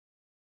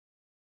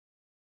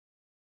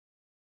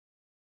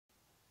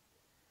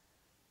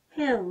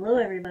Hello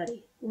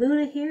everybody,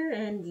 Luna here,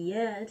 and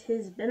yeah, it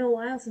has been a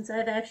while since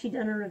I've actually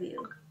done a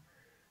review.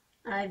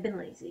 I've been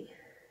lazy.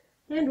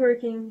 And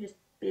working, just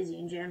busy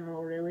in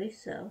general really,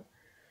 so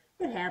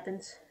it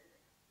happens.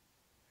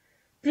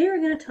 Today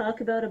we're going to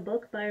talk about a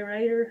book by a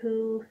writer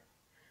who...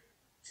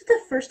 This is the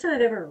first time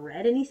I've ever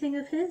read anything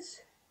of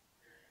his.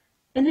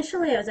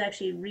 Initially I was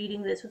actually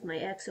reading this with my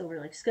ex over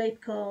like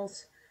Skype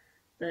calls,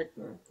 but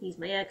well, he's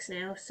my ex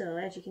now, so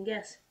as you can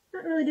guess,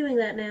 not really doing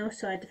that now,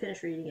 so I had to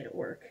finish reading it at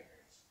work.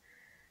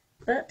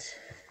 But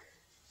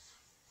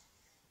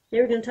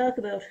today we're going to talk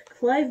about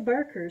Clive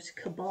Barker's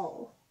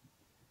Cabal.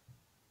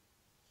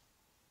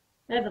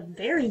 I have a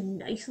very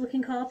nice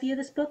looking copy of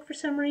this book for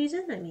some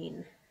reason. I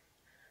mean,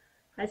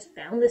 I just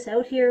found this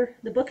out here.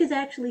 The book is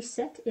actually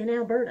set in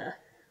Alberta,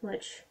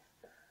 which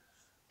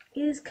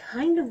is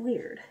kind of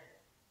weird.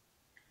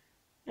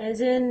 As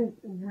in,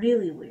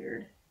 really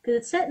weird. Because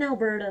it's set in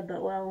Alberta,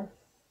 but well,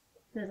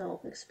 as I'll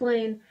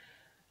explain,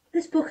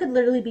 this book could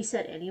literally be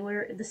set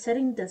anywhere. The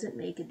setting doesn't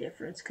make a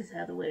difference because of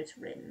how the way it's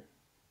written.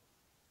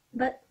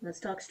 But let's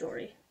talk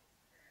story.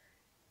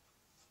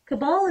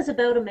 Cabal is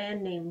about a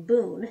man named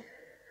Boone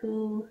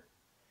who...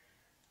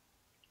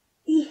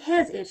 he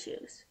has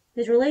issues.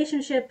 His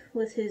relationship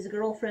with his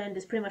girlfriend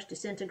is pretty much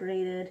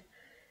disintegrated.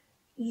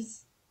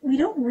 We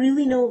don't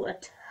really know a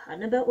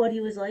ton about what he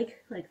was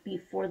like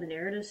before the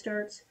narrative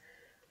starts.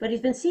 But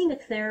he's been seeing a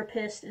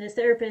therapist, and his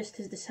therapist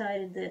has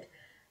decided that,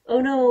 oh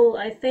no,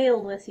 I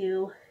failed with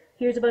you.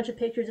 Here's a bunch of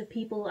pictures of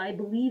people I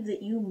believe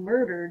that you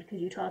murdered because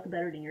you talk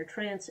about it in your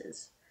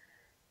trances.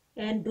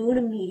 And Boone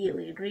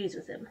immediately agrees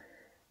with him.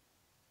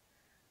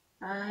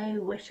 I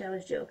wish I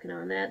was joking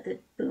on that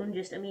Boone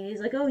just,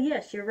 he's like, oh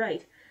yes, you're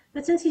right.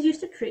 But since he's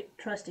used to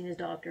trusting his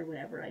doctor,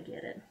 whatever, I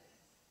get it.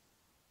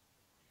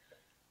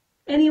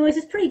 Anyways,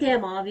 it's pretty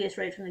damn obvious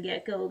right from the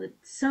get-go that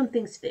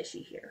something's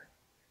fishy here.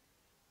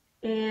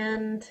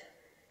 And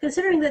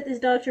considering that this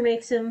doctor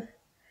makes him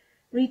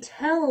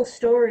retell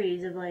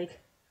stories of,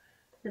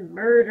 the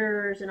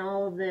murders and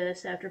all of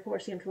this after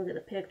forcing him to look at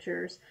the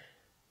pictures,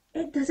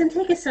 it doesn't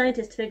take a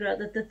scientist to figure out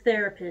that the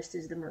therapist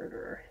is the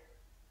murderer.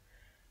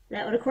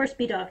 That would, of course,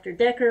 be Dr.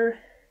 Decker,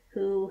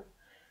 who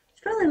is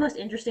probably the most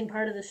interesting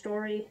part of the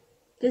story,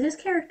 because his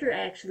character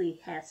actually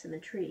has some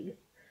intrigue.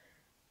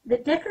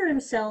 That Decker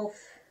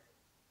himself,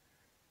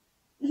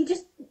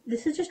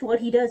 this is just what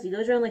he does. He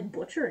goes around,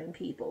 butchering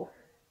people.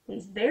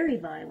 He's very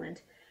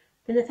violent,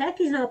 and the fact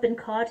he's not been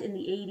caught in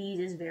the 80s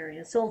is very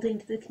insulting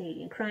to the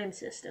Canadian crime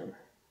system.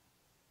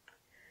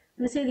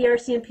 I'm going to say the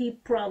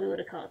RCMP probably would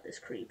have caught this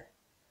creep.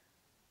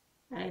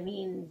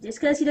 Just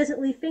because he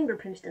doesn't leave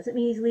fingerprints doesn't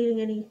mean he's leaving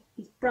any...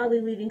 He's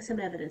probably leaving some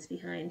evidence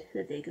behind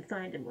that they could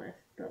find him with,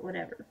 but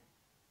whatever.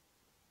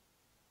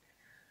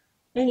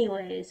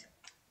 Anyways,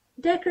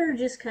 Decker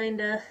just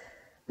kinda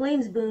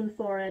blames Boone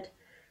for it.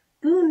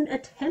 Boone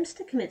attempts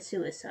to commit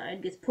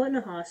suicide, gets put in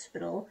a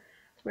hospital,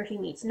 where he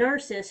meets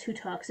Narcissus, who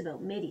talks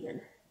about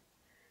Midian.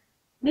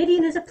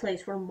 Midian is a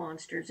place where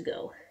monsters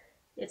go.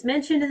 It's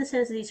mentioned in the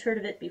sense that he's heard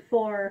of it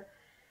before,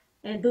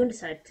 and Boone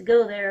decides to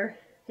go there,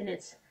 and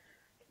it's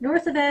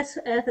north of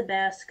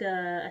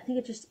Athabasca, I think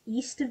it's just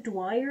east of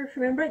Dwyer, if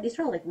I remember right. These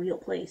are all real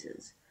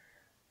places.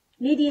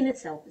 Midian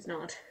itself is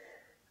not,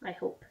 I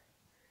hope.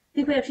 I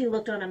think we actually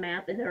looked on a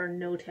map and there are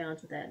no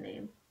towns with that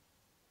name.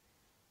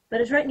 But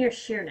it's right near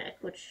Sheerness,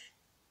 which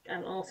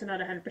I'm also not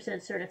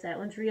 100% certain if that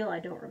one's real. I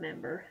don't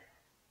remember.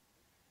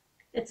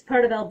 It's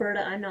part of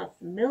Alberta I'm not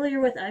familiar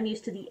with. I'm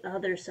used to the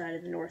other side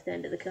of the north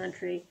end of the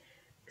country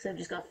because I've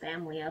just got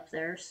family up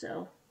there,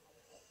 so...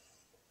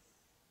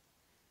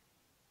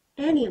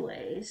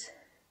 Anyways,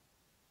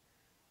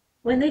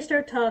 when they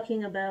start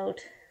talking about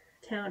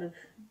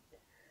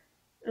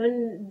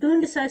when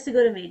Boone decides to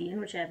go to Midian,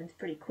 which happens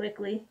pretty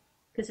quickly,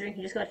 considering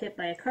he just got hit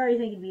by a car, you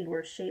think he'd be in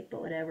worse shape,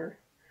 but whatever.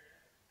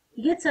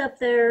 He gets up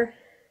there,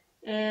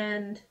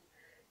 and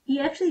he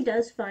actually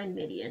does find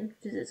Midian,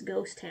 which is this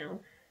ghost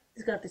town.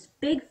 It's got this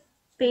big,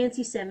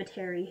 fancy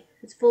cemetery.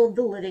 It's full of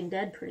the living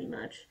dead, pretty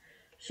much.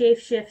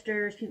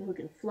 Shapeshifters, people who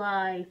can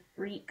fly,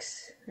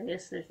 freaks. I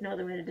guess there's no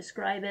other way to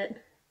describe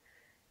it.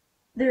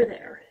 They're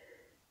there.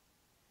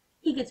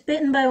 He gets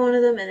bitten by one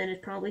of them and then is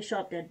promptly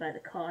shot dead by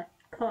the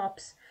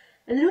cops.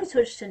 And then we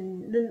switch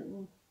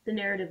to the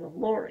narrative of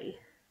Lori,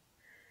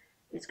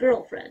 his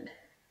girlfriend,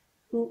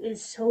 who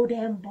is so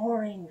damn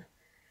boring.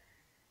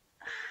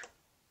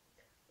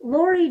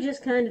 Lori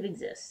just kind of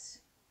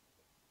exists.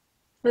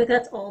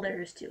 That's all there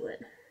is to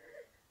it.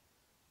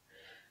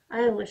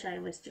 I wish I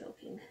was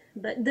joking,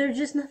 but there's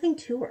just nothing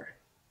to her.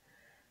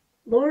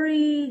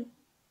 Lori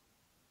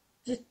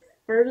just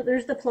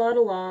furthers the plot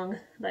along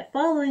by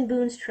following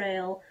Boone's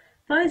trail,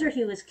 finds where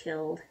he was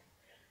killed,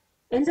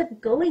 ends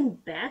up going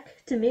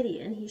back to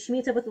Midian. She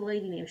meets up with a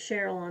lady named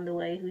Cheryl on the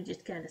way, who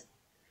just kind of...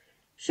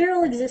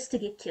 Cheryl exists to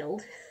get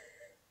killed.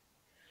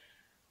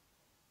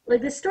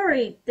 This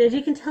story, as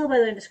you can tell by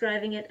the way I'm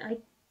describing it,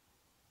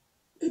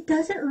 it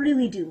doesn't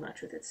really do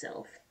much with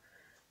itself.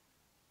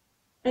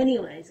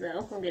 Anyways,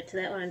 though, I'll get to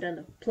that when I'm done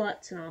the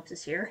plot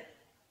synopsis here.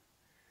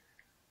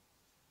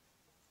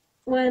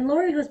 When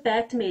Laurie goes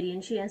back to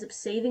Midian, she ends up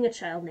saving a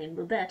child named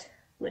Babette,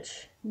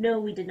 which, no,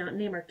 we did not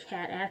name our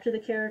cat after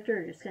the character,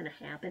 it just kind of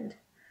happened.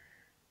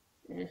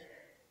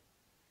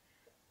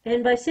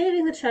 And by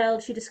saving the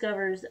child, she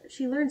discovers that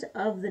she learns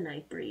of the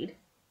Nightbreed,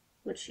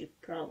 which she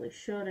probably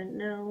shouldn't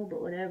know,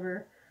 but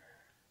whatever.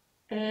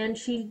 And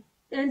she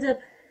ends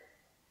up,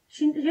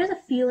 she has a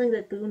feeling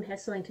that Boone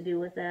has something to do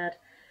with that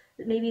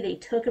maybe they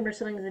took him or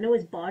something, because they know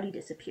his body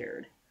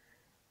disappeared.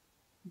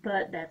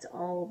 But that's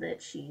all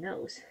that she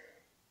knows.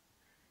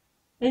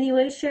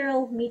 Anyway,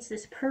 Cheryl meets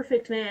this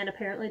perfect man,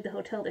 apparently at the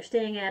hotel they're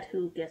staying at,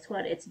 who, guess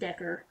what, it's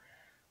Decker.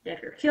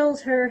 Decker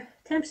kills her,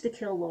 attempts to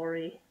kill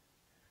Laurie.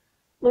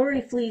 Laurie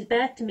flees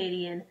back to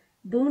Midian.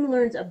 Boone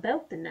learns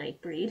about the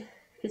Nightbreed,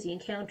 because he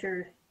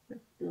encountered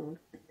Boone.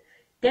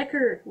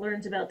 Decker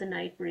learns about the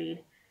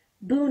Nightbreed.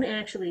 Boone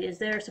actually is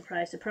there,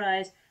 surprise,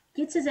 surprise.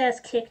 Gets his ass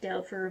kicked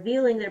out for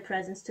revealing their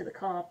presence to the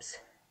cops.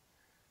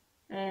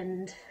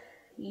 And,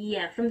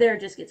 yeah, from there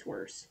it just gets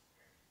worse.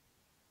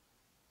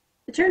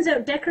 It turns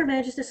out Decker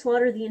manages to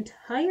slaughter the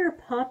entire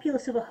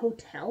populace of a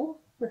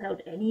hotel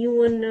without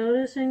anyone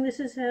noticing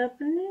this is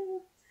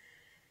happening.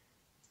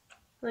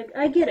 Like,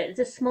 I get it, it's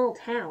a small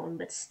town,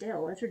 but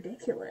still, that's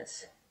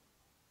ridiculous.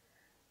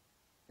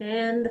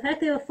 And the fact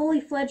they have a fully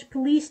fledged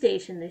police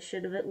station, they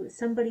should have,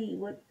 somebody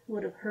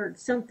would have heard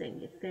something,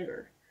 you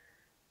figure.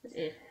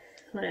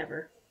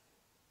 Whatever.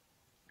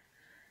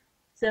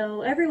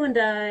 So, everyone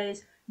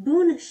dies.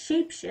 Boone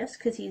shapeshifts,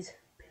 because he's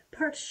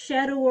part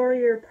Shadow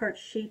Warrior, part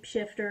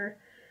Shapeshifter.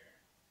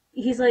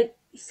 He's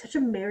such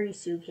a Mary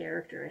Sue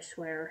character, I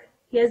swear.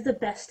 He has the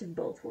best of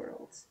both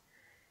worlds.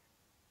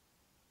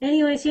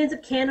 Anyways, he ends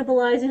up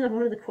cannibalizing on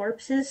one of the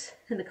corpses,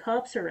 and the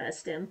cops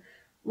arrest him.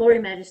 Laurie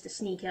manages to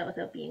sneak out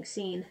without being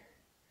seen.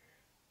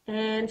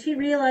 And she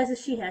realizes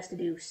she has to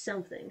do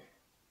something.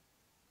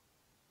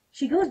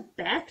 She goes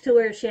back to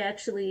where she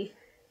actually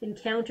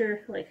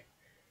encountered,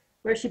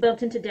 where she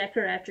bumped into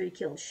Decker after he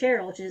killed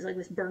Cheryl, which is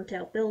this burnt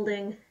out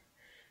building,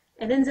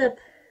 and ends up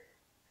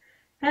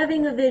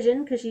having a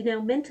vision, because she's now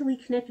mentally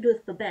connected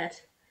with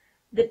Babette,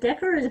 that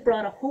Decker has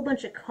brought a whole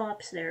bunch of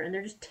cops there, and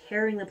they're just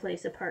tearing the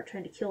place apart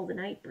trying to kill the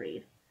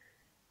Nightbreed.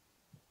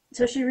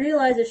 So she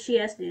realizes she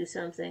has to do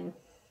something.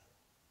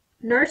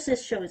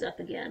 Narcissus shows up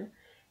again,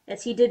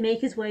 as he did make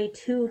his way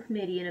to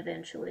Midian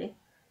eventually.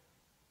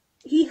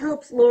 He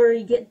helps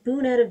Laurie get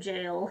Boone out of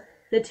jail.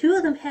 The two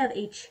of them have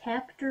a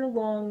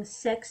chapter-long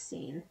sex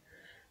scene,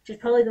 which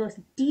is probably the most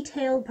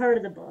detailed part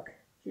of the book,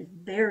 which is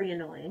very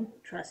annoying,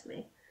 trust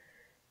me.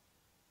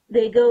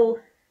 They go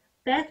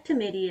back to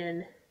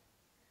Midian.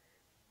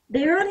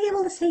 They are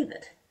unable to save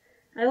it.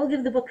 I will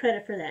give the book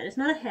credit for that. It's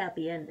not a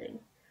happy ending.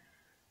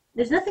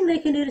 There's nothing they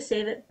can do to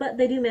save it, but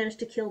they do manage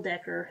to kill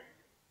Decker.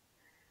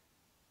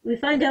 We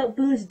find out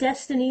Boone's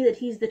destiny, that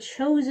he's the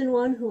chosen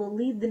one who will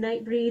lead the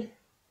Nightbreed.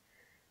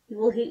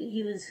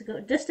 He was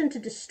destined to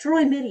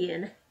destroy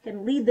Midian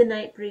and lead the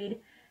Nightbreed,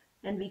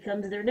 and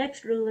becomes their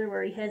next ruler,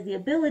 where he has the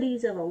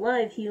abilities of a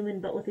live human,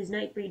 but with his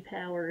Nightbreed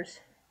powers.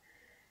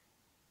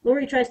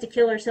 Laurie tries to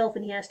kill herself,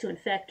 and he has to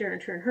infect her and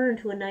turn her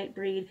into a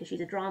Nightbreed, because she's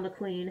a drama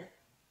queen.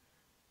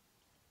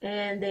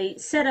 And they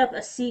set up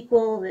a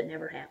sequel that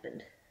never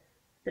happened,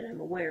 that I'm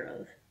aware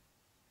of.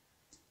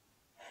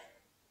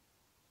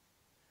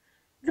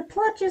 The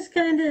plot just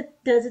kind of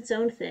does its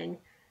own thing,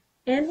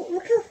 and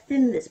look how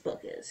thin this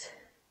book is.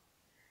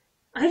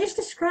 I just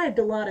described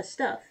a lot of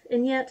stuff,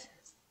 and yet,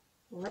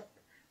 well,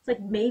 it's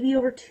maybe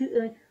over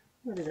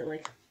what is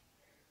it,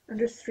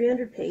 under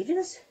 300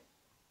 pages?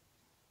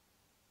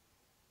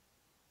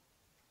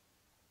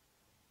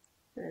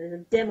 There's a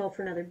demo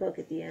for another book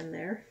at the end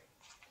there.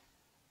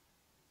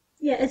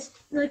 Yeah, it's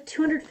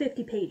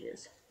 250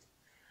 pages.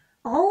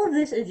 All of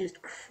this is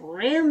just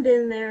crammed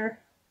in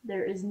there.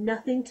 There is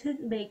nothing to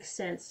make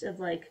sense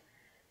of,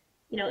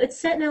 it's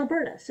set in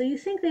Alberta, so you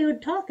think they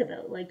would talk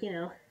about,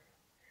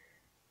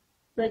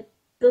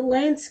 the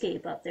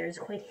landscape up there is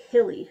quite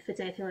hilly, if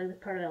it's anything like the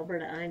part of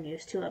Alberta I'm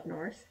used to up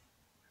north.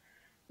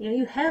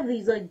 You have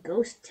these,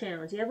 ghost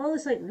towns. You have all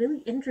this, really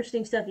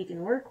interesting stuff you can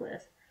work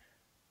with.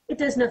 It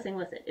does nothing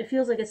with it. It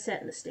feels like it's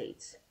set in the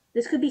States.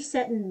 This could be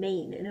set in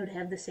Maine, and it would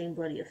have the same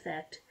bloody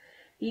effect.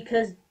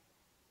 Because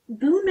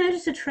Boone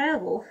manages to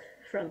travel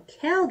from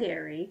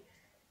Calgary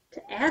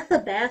to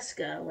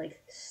Athabasca,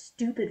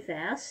 stupid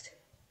fast.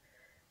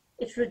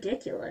 It's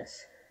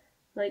ridiculous.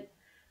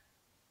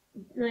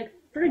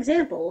 For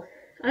example,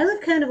 I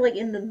live kind of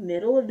in the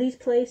middle of these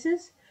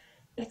places.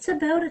 It's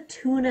about a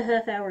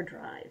 2.5 hour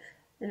drive.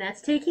 And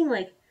that's taking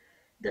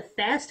the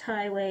fast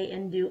highway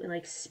and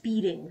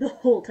speeding the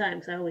whole time,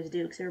 because I always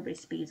do, because everybody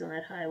speeds on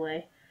that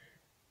highway.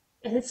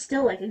 And it's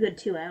still a good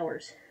 2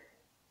 hours.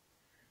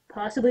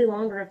 Possibly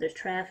longer if there's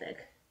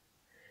traffic.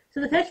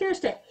 So the fact you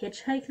managed to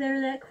hitchhike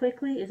there that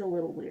quickly is a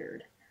little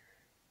weird.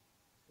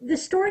 The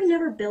story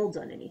never builds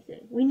on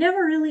anything. We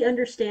never really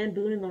understand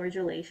Boone and Laurie's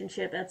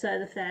relationship outside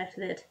of the fact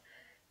that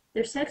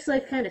their sex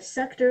life kind of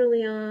sucked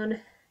early on,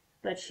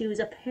 but she was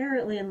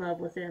apparently in love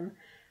with him,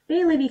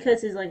 mainly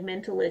because his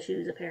mental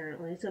issues,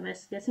 apparently. So I'm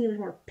guessing it was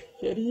more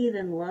pity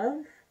than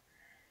love,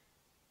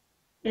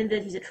 and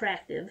that he's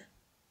attractive.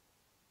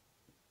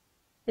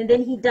 And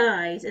then he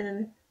dies, and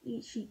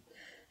then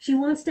she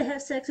wants to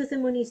have sex with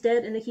him when he's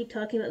dead, and they keep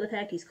talking about the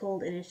fact he's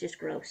cold, and it's just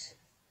gross.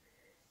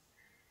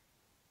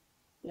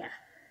 Yeah,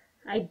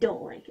 I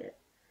don't like it.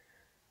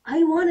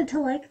 I wanted to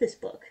like this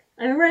book.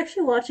 I remember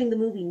actually watching the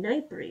movie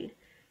Nightbreed,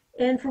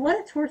 and for what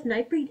it's worth,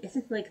 Nightbreed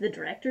isn't, like, the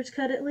director's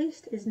cut at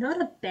least, is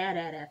not a bad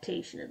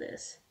adaptation of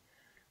this.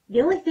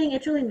 The only thing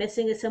it's really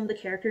missing is some of the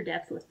character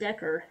depth with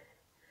Decker.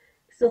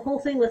 The whole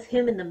thing with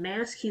him and the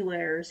mask he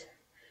wears,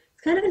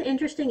 it's kind of an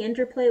interesting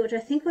interplay, which I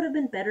think would have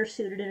been better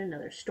suited in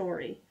another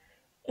story.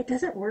 It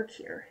doesn't work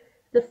here.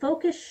 The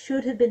focus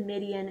should have been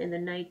Midian and the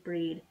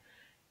Nightbreed,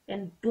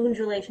 and Boone's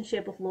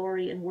relationship with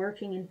Laurie and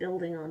working and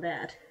building on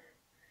that.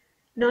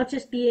 Not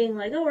just being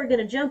like, oh, we're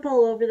gonna jump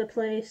all over the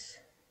place.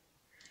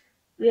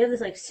 We have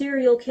this, like,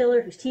 serial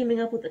killer who's teaming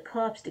up with the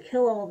cops to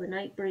kill all the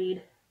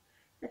Nightbreed.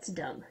 That's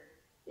dumb.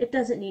 It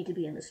doesn't need to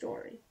be in the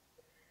story.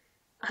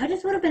 I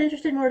just would have been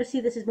interested more to see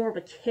this as more of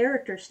a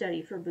character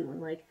study for Boone.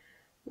 Like,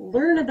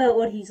 learn about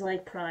what he's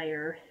like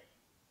prior.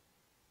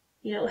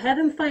 You know, have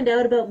him find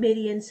out about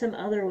Midian some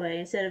other way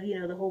instead of, you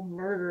know, the whole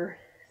murder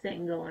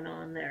thing going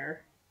on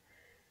there.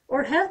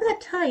 Or have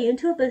that tie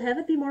into it, but have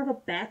it be more of a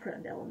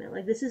background element.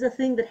 Like, this is a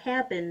thing that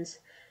happens,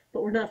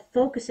 but we're not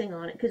focusing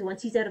on it, because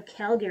once he's out of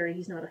Calgary,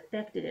 he's not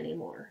affected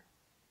anymore.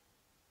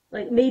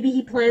 Like, maybe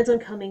he plans on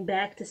coming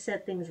back to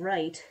set things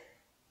right.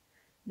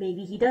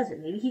 Maybe he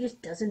doesn't. Maybe he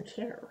just doesn't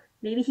care.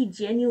 Maybe he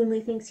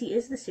genuinely thinks he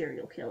is the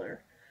serial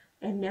killer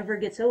and never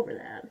gets over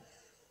that.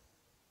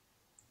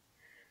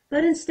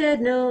 But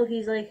instead, no,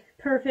 he's, like,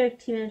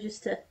 perfect. He manages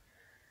to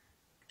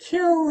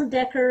kill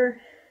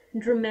Decker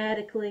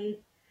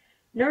dramatically.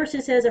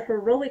 Narcissus has a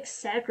heroic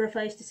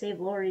sacrifice to save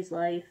Laurie's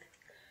life.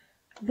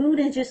 Boone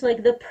is just,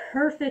 like, the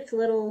perfect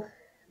little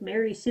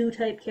Mary Sue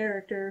type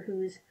character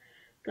who's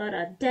got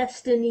a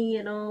destiny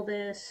and all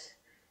this,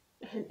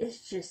 and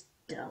it's just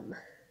dumb.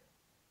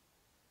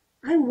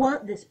 I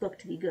want this book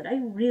to be good. I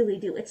really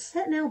do. It's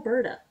set in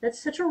Alberta.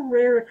 That's such a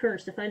rare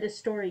occurrence to find a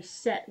story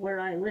set where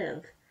I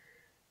live.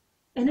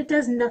 And it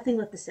does nothing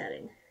with the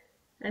setting.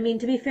 I mean,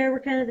 to be fair, we're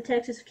kind of the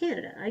Texas of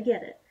Canada. I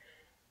get it.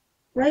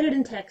 Write it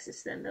in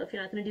Texas, then, though, if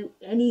you're not going to do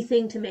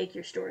anything to make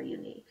your story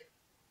unique.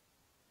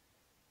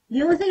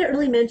 The only thing it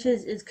really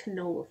mentions is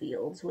canola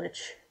fields,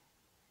 which...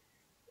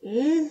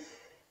 they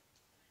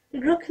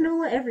grow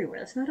canola everywhere.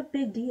 That's not a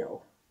big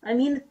deal. I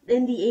mean,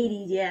 in the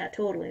 80s, yeah,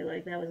 totally.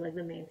 Like, that was, like,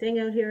 the main thing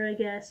out here, I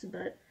guess.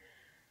 But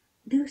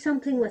do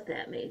something with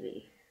that,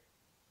 maybe.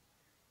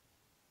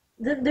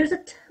 There's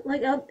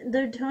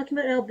they're talking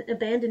about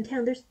abandoned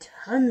town. There's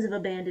tons of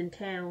abandoned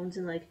towns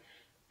and, like,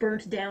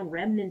 burnt down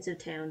remnants of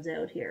towns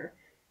out here.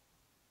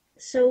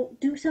 So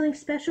do something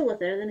special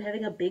with it other than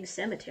having a big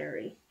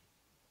cemetery.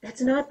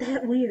 That's not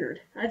that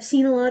weird. I've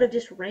seen a lot of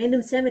just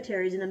random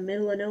cemeteries in the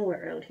middle of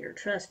nowhere out here,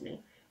 trust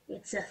me.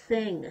 It's a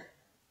thing.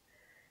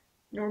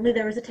 Normally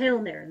there was a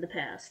town there in the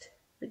past.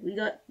 Like, we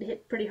got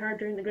hit pretty hard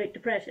during the Great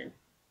Depression.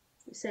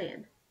 Just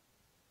saying.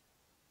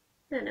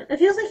 I don't know. It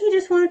feels like he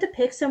just wanted to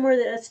pick somewhere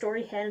that a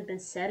story hadn't been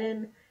set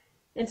in.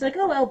 And it's like,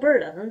 oh,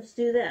 Alberta, let's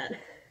do that.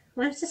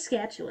 Why not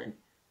Saskatchewan?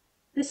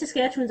 At least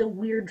Saskatchewan's a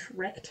weird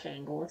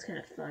rectangle. It's kind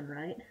of fun,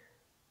 right?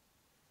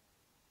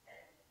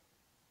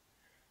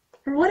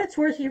 For what it's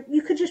worth,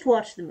 you could just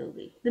watch the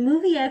movie. The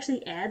movie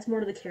actually adds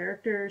more to the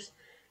characters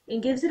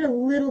and gives it a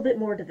little bit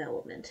more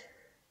development.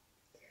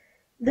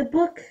 The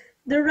book,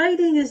 the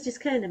writing is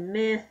just kind of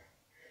meh.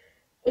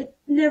 It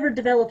never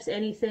develops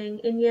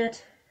anything, and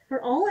yet,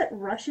 for all it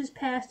rushes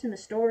past in the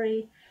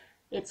story,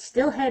 it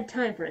still had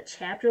time for a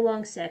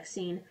chapter-long sex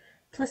scene,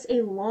 plus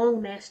a long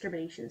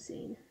masturbation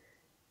scene.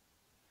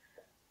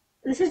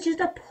 This is just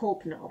a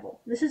pulp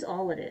novel. This is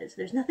all it is.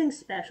 There's nothing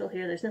special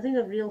here. There's nothing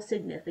of real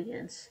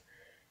significance.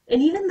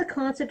 And even the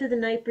concept of the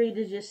Nightbreed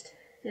is just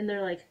in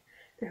their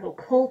whole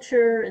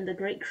culture and the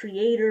great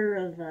creator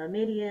of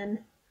Midian.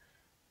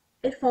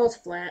 It falls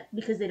flat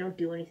because they don't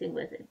do anything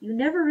with it. You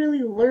never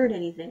really learn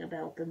anything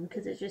about them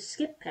because it's just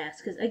skipped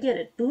past. Because I get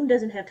it, Boone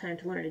doesn't have time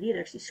to learn it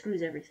either. She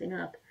screws everything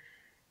up.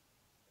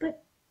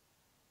 But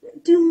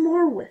do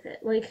more with it.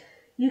 Like,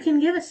 you can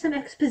give us some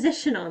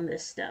exposition on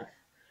this stuff.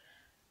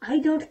 I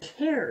don't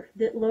care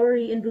that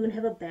Laurie and Boone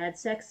have a bad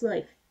sex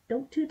life.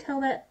 Don't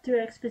tell that through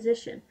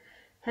exposition.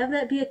 Have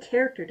that be a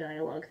character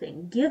dialogue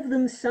thing. Give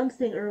them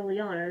something early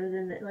on other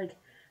than, like,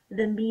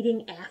 the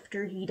meeting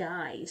after he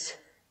dies.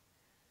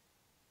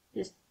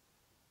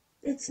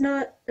 It's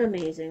not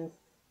amazing.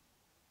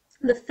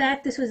 The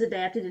fact this was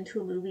adapted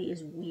into a movie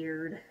is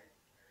weird.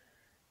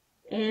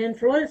 And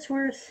for what it's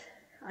worth,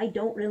 I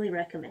don't really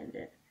recommend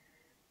it.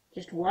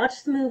 Just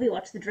watch the movie,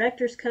 watch the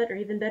director's cut, or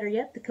even better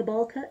yet, the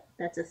Cabal cut.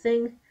 That's a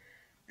thing.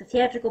 The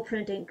theatrical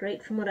print ain't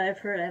great from what I've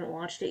heard. I haven't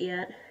watched it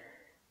yet.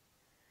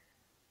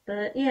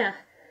 But yeah,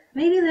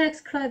 maybe the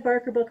next Clive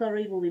Barker book I'll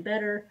read will be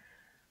better.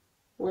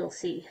 We'll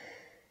see.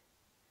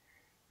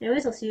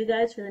 Anyways, I'll see you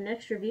guys for the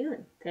next review,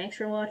 and thanks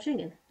for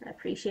watching, and I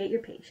appreciate your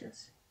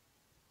patience.